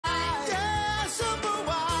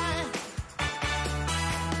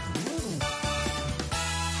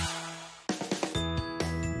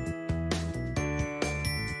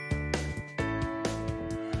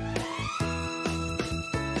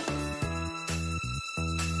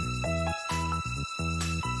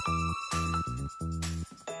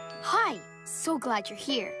Hi, so glad you're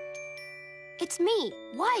here. It's me,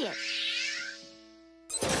 Wyatt.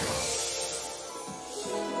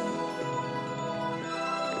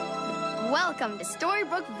 Welcome to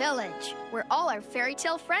Storybook Village, where all our fairy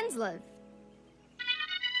tale friends live.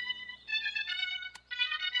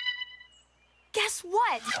 Guess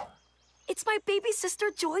what? It's my baby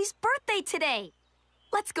sister Joy's birthday today.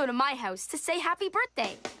 Let's go to my house to say happy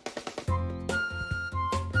birthday.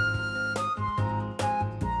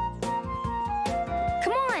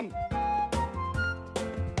 Come on.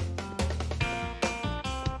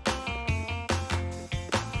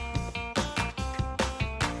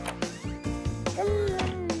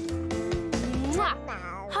 Mwah.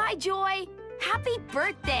 Hi, Joy. Happy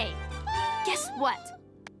birthday. Guess what?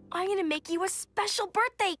 I'm gonna make you a special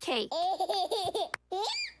birthday cake.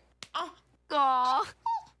 Aw.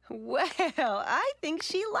 Well, I think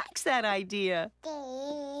she likes that idea.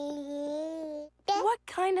 What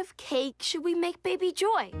kind of cake should we make Baby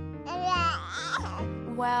Joy?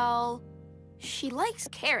 Well, she likes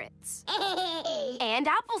carrots and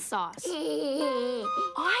applesauce.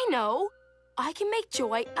 I know. I can make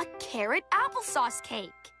Joy a carrot applesauce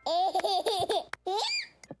cake.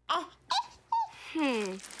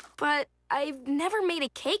 But I've never made a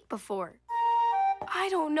cake before. I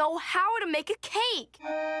don't know how to make a cake.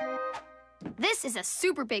 This is a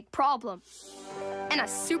super big problem. And a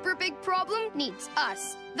super big problem needs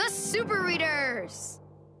us, the Super Readers.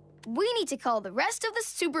 We need to call the rest of the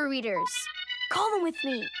Super Readers. Call them with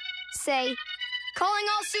me. Say, calling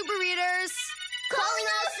all Super Readers. Calling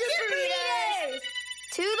all Super Readers!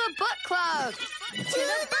 To the book club. To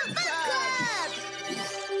the book club!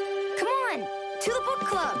 Come on, to the book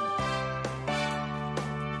club.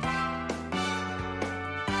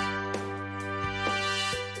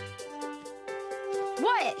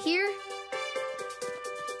 Wyatt here.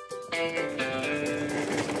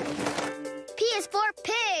 P is for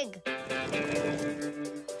pig.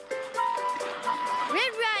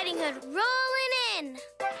 Red Riding Hood rolling in.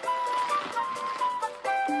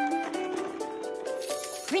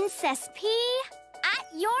 Princess P at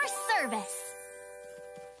your service.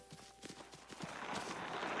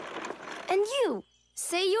 And you,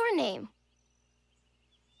 say your name.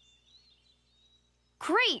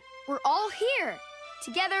 Great, we're all here.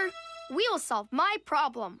 Together, we will solve my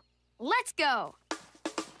problem. Let's go.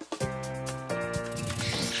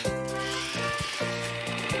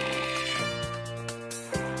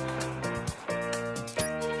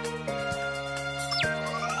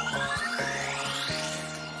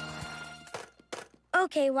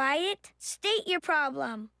 Okay, Wyatt, state your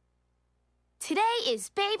problem. Today is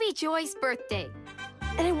Baby Joy's birthday,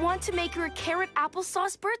 and I want to make her a carrot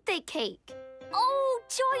applesauce birthday cake. Oh,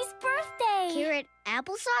 Joy's birthday! Carrot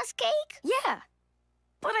applesauce cake? Yeah,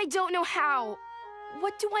 but I don't know how.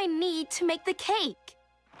 What do I need to make the cake?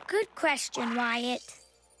 Good question, Wyatt.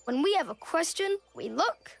 When we have a question, we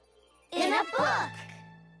look In a book.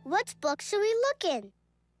 What book should we look in?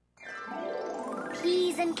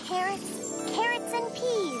 Peas and carrots, carrots and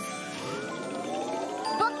peas.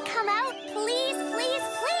 Book come out, please, please,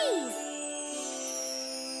 please.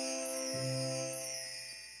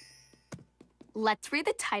 Let's read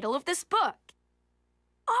the title of this book.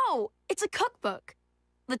 Oh, it's a cookbook.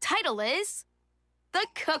 The title is The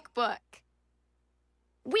Cookbook.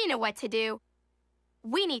 We know what to do.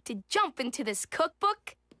 We need to jump into this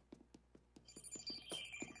cookbook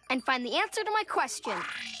and find the answer to my question.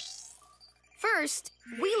 First,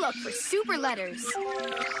 we look for super letters.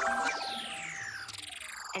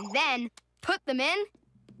 And then put them in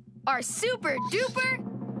our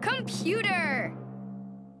super-duper computer.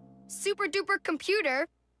 Super-duper computer,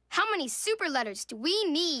 how many super letters do we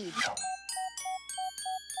need?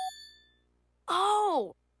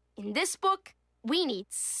 Oh, in this book, we need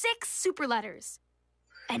 6 super letters.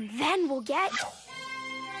 And then we'll get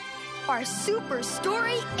our super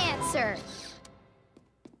story answer.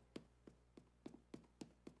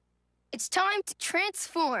 It's time to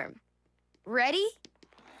transform. Ready?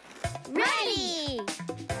 Ready!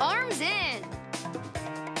 Arms in.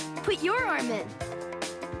 Put your arm in.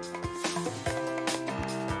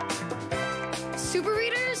 Super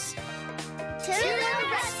Readers, To the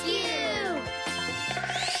rescue!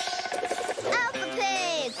 Alpha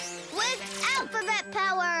Pig with alphabet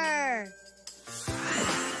power!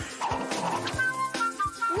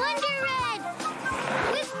 Wonder Red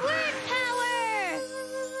with word power!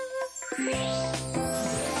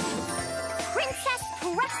 Princess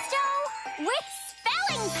Presto with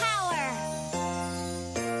spelling power!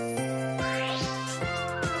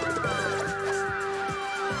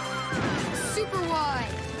 Super Y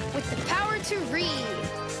with the power to read.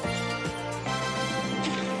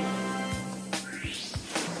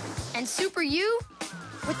 you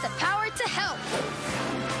with the power to help.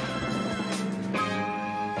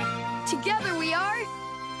 Together we are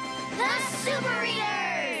The Super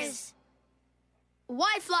Readers!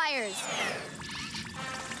 Y-Flyers.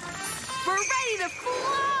 We're ready to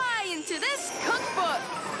fly into this cookbook.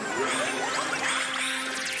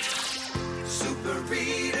 Super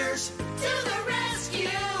Readers, To the rescue!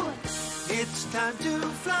 it's time to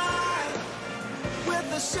fly with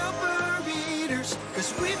the Super Readers,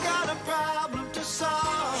 'cause we've got a problem to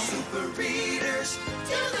solve. Super Readers,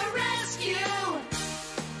 To the rescue!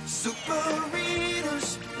 Super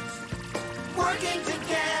Readers, working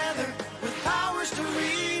together with powers to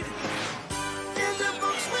read. In the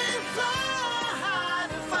books we fly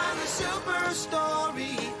to find the super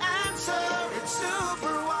story answer. It's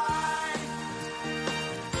super wide.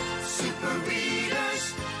 Super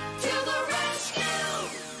Readers, To the rescue!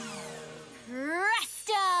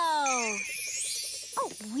 Presto!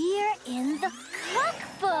 Oh, we're in the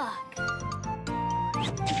cookbook.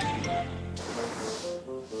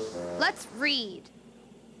 Let's read.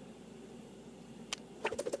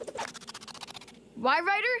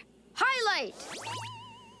 Y-Writer, highlight.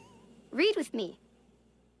 Read with me.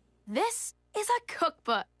 This is a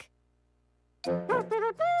cookbook.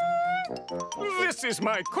 This is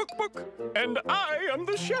my cookbook, and I am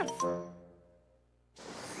the chef.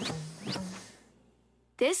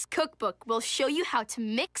 This cookbook will show you how to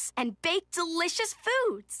mix and bake delicious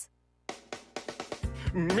foods.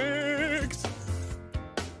 Mix.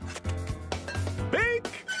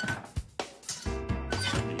 Bake.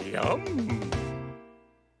 Yum.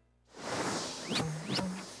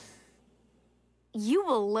 You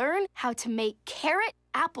will learn how to make carrot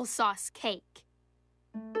applesauce cake.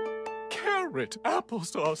 Carrot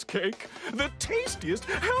applesauce cake. The tastiest,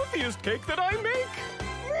 healthiest cake that I make.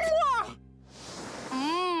 Mwah!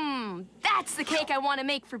 That's the cake I want to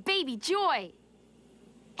make for baby Joy.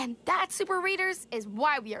 And that, Super Readers, is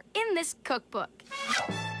why we are in this cookbook.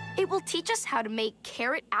 It will teach us how to make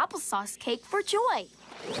carrot applesauce cake for Joy.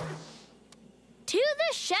 To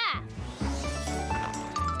the chef!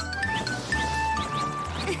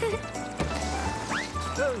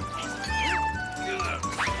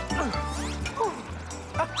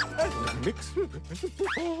 Mix.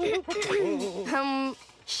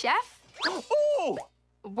 Chef, Oh!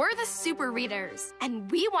 we're the Super Readers,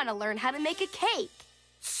 and we want to learn how to make a cake.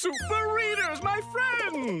 Super Readers, my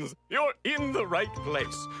friends! You're in the right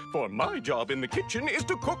place, for my job in the kitchen is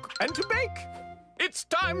to cook and to bake. It's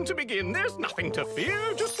time to begin. There's nothing to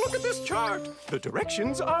fear. Just look at this chart. The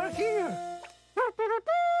directions are here.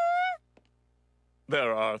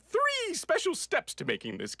 There are 3 special steps to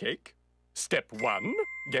making this cake. Step 1,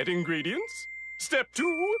 get ingredients. Step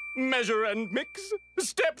 2, measure and mix.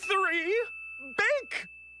 Step 3, bake.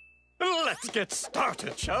 Let's get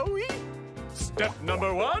started, shall we? Step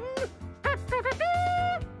number 1,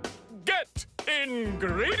 get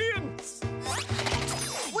ingredients.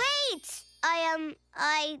 Wait!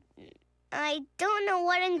 I don't know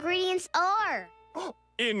what ingredients are.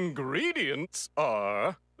 Ingredients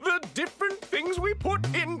are the different things we put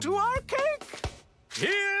into our cake.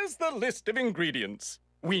 Here's the list of ingredients.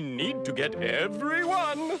 We need to get every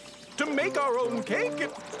one. To make our own cake,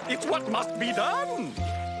 it's what must be done.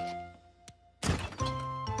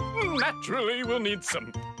 Naturally, we'll need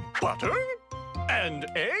some butter and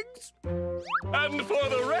eggs. And for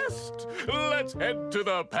the rest, let's head to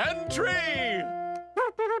the pantry.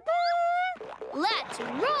 Let's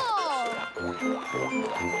roll!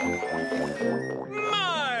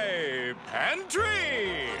 My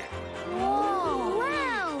pantry. Whoa!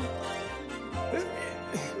 Wow!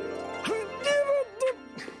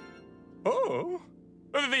 Oh,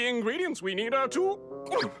 the ingredients we need are to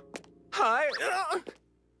high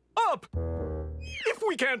up. If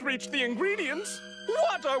we can't reach the ingredients,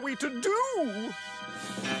 what are we to do?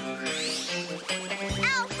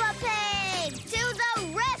 Alpha Pig, to the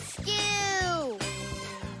rescue!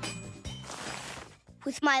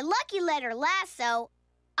 With my lucky letter lasso,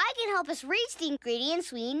 I can help us reach the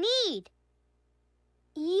ingredients we need.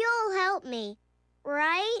 You'll help me,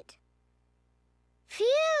 right?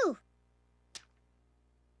 Phew!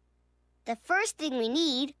 The first thing we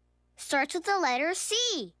need starts with the letter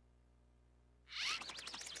C.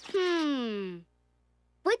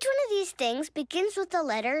 Which one of these things begins with the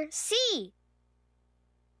letter C?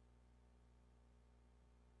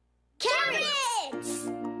 Carrots!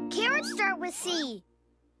 Carrots start with C.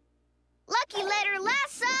 Lucky letter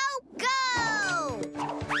lasso, go!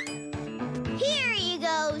 Here you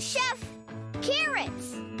go, Chef.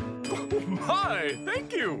 Carrots. Oh, my,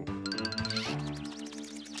 thank you.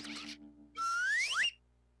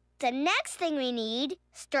 The next thing we need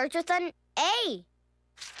starts with an A.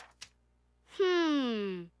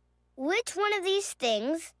 Which one of these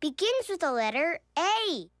things begins with the letter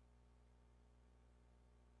A?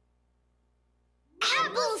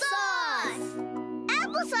 Applesauce!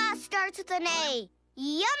 Applesauce starts with an A.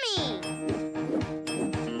 Yummy!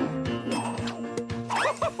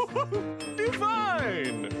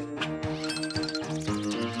 Divine!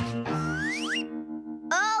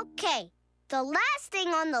 Okay, the last thing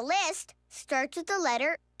on the list starts with the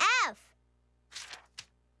letter F.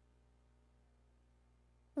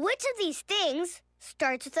 Which of these things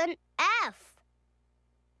starts with an F?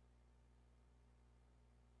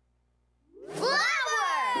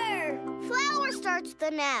 Flower! Flower starts with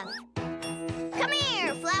an F. Come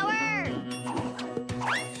here, Flower!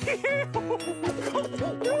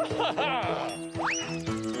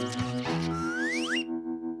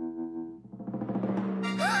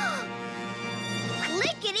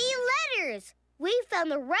 Lickety letters! We found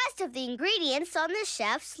the rest of the ingredients on the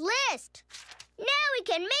chef's list. Now we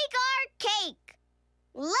can make our cake.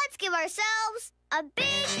 Let's give ourselves a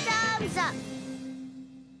big thumbs up.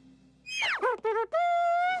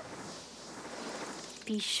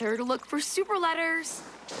 Be sure to look for super letters.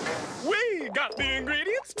 We got the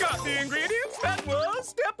ingredients, That was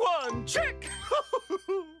step 1. Check!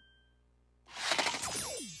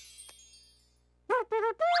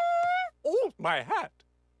 Oh, my hat.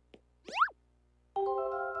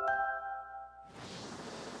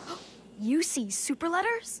 You see super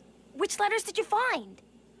letters? Which letters did you find?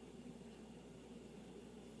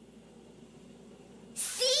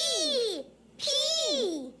 C!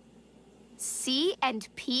 P! C and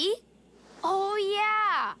P? Oh,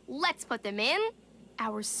 yeah. Let's put them in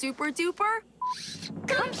our super duper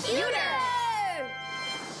computer!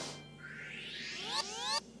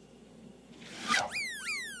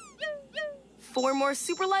 4 more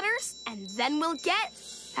super letters, and then we'll get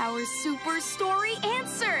our super story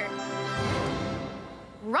answer.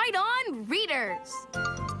 Right on, readers.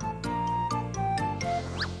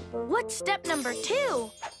 What's step number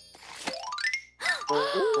 2?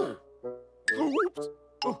 Oops.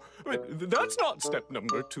 Oh, wait, that's not step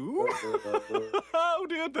number 2. How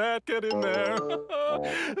did that get in there?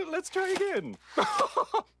 Let's try again.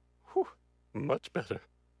 Whew, much better.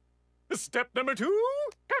 Step number 2.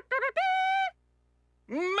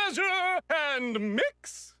 Measure and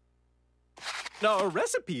mix. Our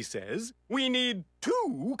recipe says we need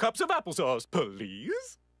 2 cups of applesauce,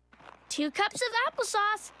 please. 2 cups of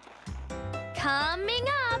applesauce. Coming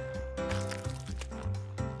up.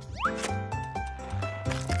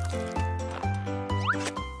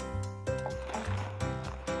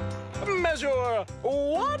 Measure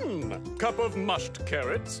 1 cup of mushed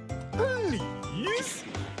carrots, please.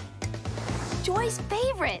 Joy's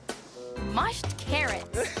favorite, mushed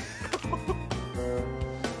carrots.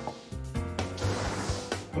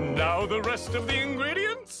 Now the rest of the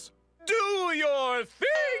ingredients. Do your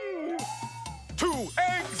thing. 2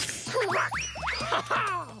 eggs, crack.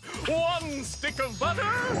 1 stick of butter,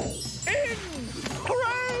 in.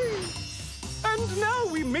 Hooray! And now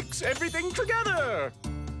we mix everything together.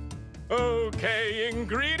 Okay,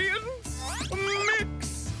 ingredients,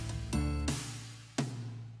 mix.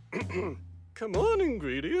 Come on,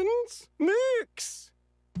 ingredients, mix.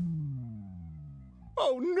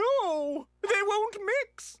 Oh, no, they won't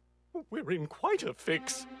mix. We're in quite a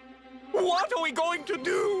fix. What are we going to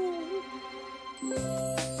do?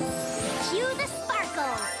 Cue the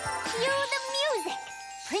sparkles. Cue the music.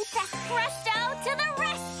 Princess Presto to the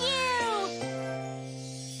rescue!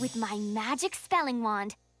 With my magic spelling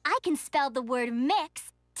wand, I can spell the word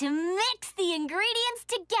mix to mix the ingredients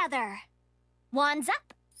together. Wands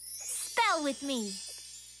up. Spell with me.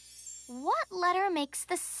 What letter makes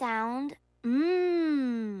the sound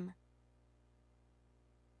mmm?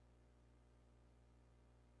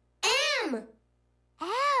 M!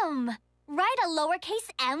 M. Write a lowercase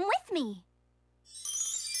m with me.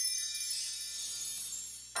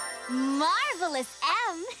 Marvelous,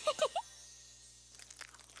 M.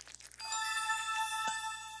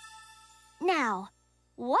 Now,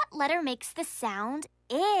 what letter makes the sound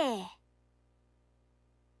eh?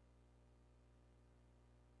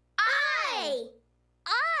 I!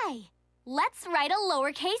 I. Let's write a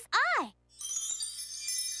lowercase I.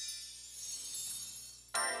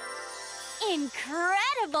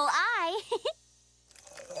 Incredible I.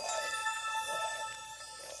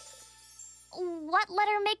 What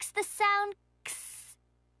letter makes the sound x?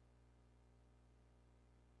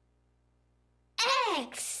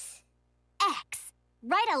 X! X.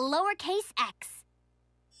 Write a lowercase x.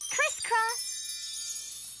 Crisscross.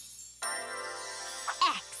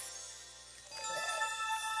 X.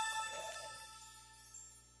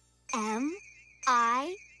 M.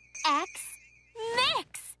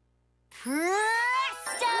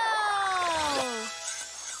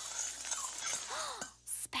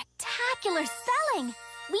 spectacular spelling!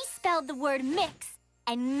 We spelled the word mix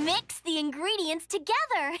and mixed the ingredients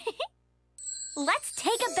together. Let's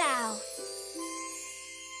take a bow.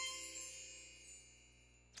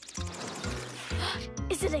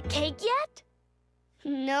 Is it a cake yet?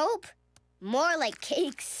 Nope. More like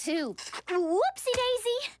cake soup. Whoopsie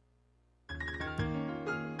daisy.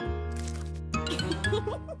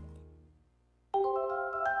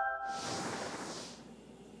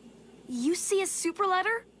 You see a super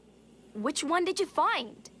letter? Which one did you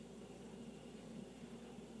find?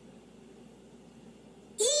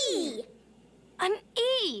 E! An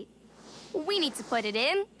E! We need to put it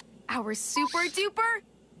in our super duper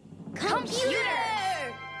computer!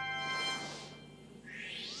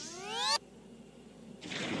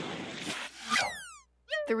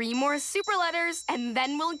 3 more super letters, and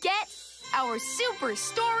then we'll get our super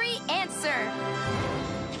story answer.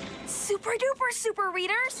 Super duper super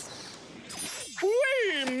readers!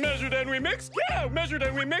 We measured and we mixed. Yeah, measured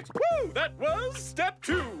and we mixed. Woo! That was step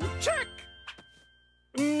 2. Check!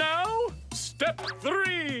 Now, step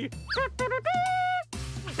 3.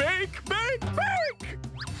 Bake, bake, bake!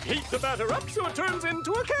 Heat the batter up so it turns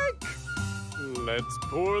into a cake. Let's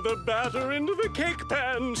pour the batter into the cake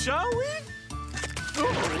pan, shall we?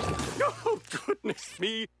 Oh, goodness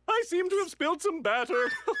me. I seem to have spilled some batter.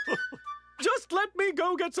 Just let me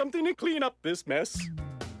go get something to clean up this mess.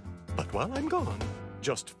 But while I'm gone,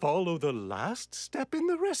 just follow the last step in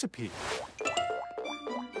the recipe.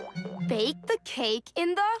 Bake the cake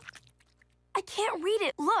in the... I can't read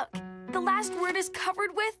it. Look, the last word is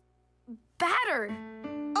covered with batter.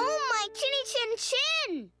 Oh, my chinny chin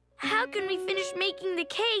chin! How can we finish making the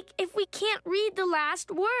cake if we can't read the last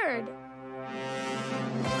word?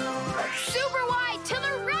 Super Y to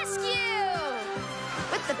the rescue!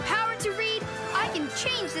 With the power to read, I can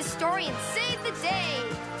change this story and save the day.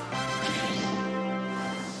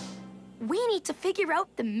 We need to figure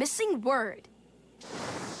out the missing word.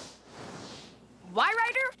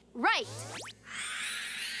 Y-Writer, right.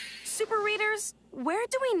 Super readers, where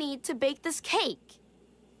do we need to bake this cake?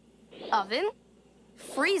 Oven,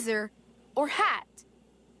 freezer, or hat?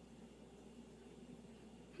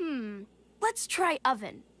 Let's try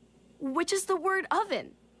oven. Which is the word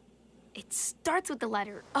oven? It starts with the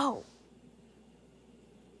letter O.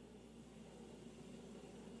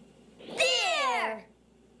 There!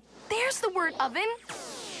 There's the word oven.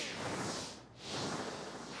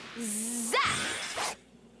 Zap!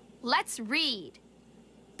 Let's read.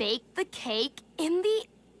 Bake the cake in the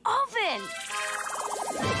oven.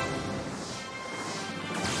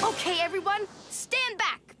 Okay, everyone, stand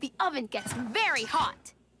back. The oven gets very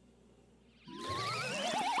hot.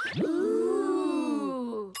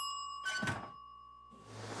 Ooh.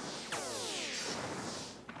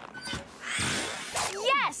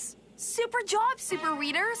 Yes! Super job, super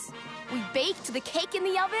readers. We baked the cake in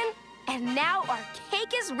the oven, and now our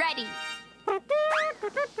cake is ready.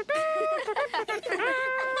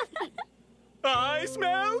 I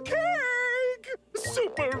smell cake!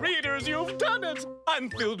 Super readers, you've done it! I'm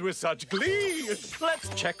filled with such glee. Let's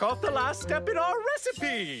check off the last step in our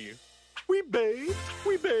recipe. We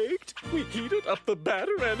baked, we heated up the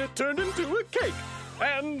batter, and it turned into a cake.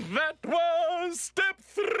 And that was step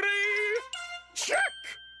 3. Check!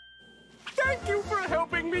 Thank you for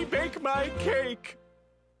helping me bake my cake.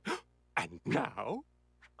 And now,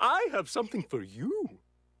 I have something for you.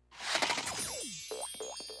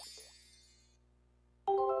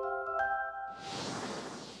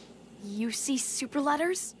 You see super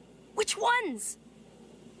letters? Which ones?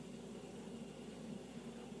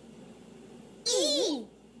 E!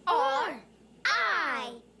 R!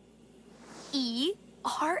 I! E,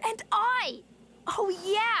 R, and I. Oh,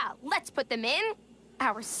 yeah. Let's put them in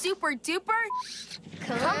our super duper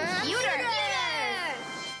computer.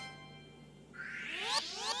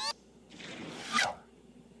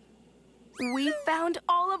 We found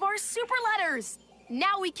all of our super letters.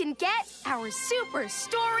 Now we can get our super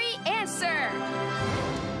story answer.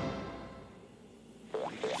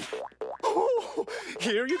 Oh,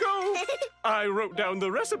 here you go. I wrote down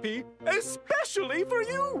the recipe especially for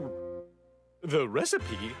you. The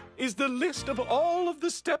recipe is the list of all of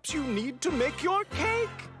the steps you need to make your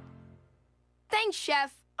cake. Thanks,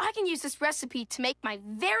 Chef. I can use this recipe to make my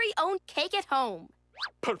very own cake at home.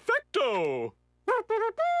 Perfecto!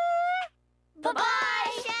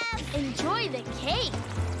 Bye-bye, Chef! Enjoy the cake.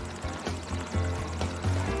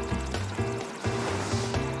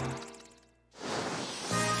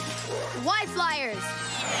 Y Flyers!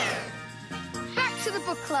 Back to the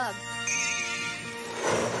book club.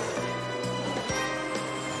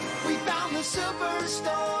 We found the super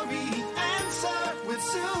story answer with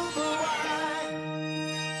Super Y.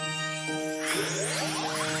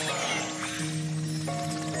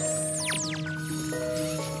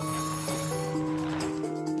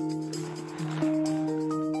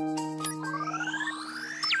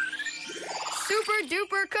 Super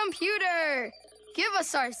duper computer! Give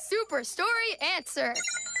us our super story answer.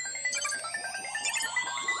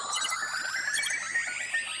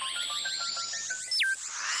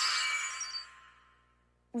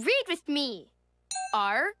 Read with me.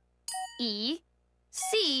 R-E-C-I-P-E.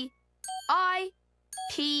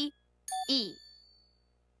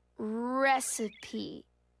 Recipe.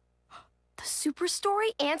 The super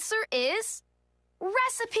story answer is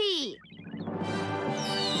recipe.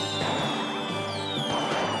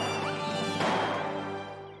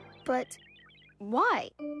 But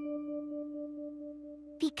why?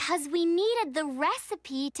 Because we needed the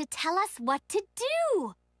recipe to tell us what to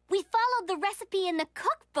do. We followed the recipe in the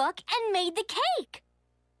cookbook and made the cake.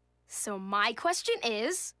 So my question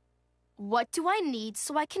is, what do I need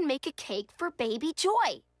so I can make a cake for baby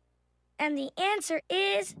Joy? And the answer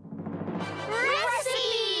is...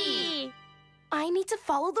 Recipe! I need to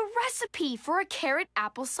follow the recipe for a carrot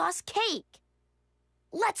applesauce cake.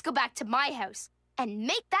 Let's go back to my house and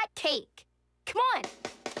make that cake. Come on.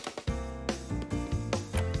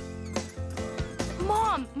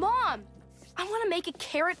 Mom, I want to make a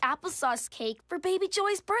carrot applesauce cake for baby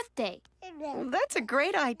Joy's birthday. Well, that's a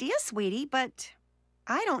great idea, sweetie, but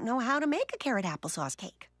I don't know how to make a carrot applesauce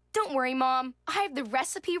cake. Don't worry, Mom. I have the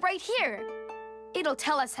recipe right here. It'll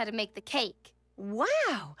tell us how to make the cake.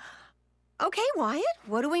 Wow. Okay, Wyatt,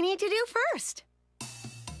 what do we need to do first?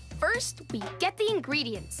 First, we get the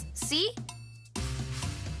ingredients. See?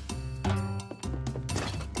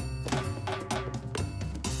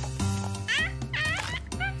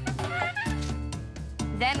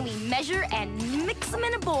 Then we measure and mix them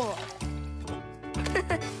in a bowl.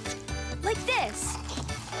 Like this.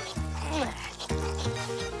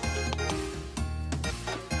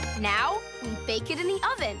 Now, we bake it in the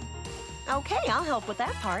oven. Okay, I'll help with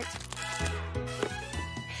that part.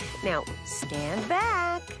 Now, stand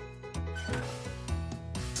back.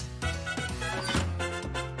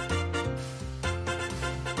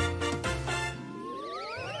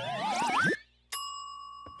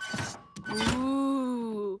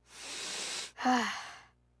 Ooh.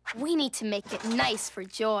 We need to make it nice for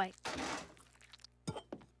Joy.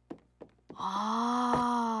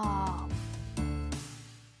 Oh.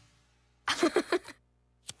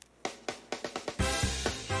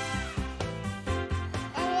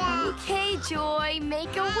 Okay, Joy,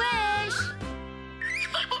 make a wish.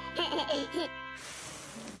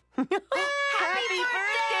 Happy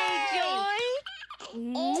birthday, Joy!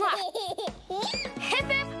 Mwah. Hip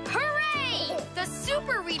hip hooray! The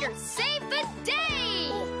super reader saved the day!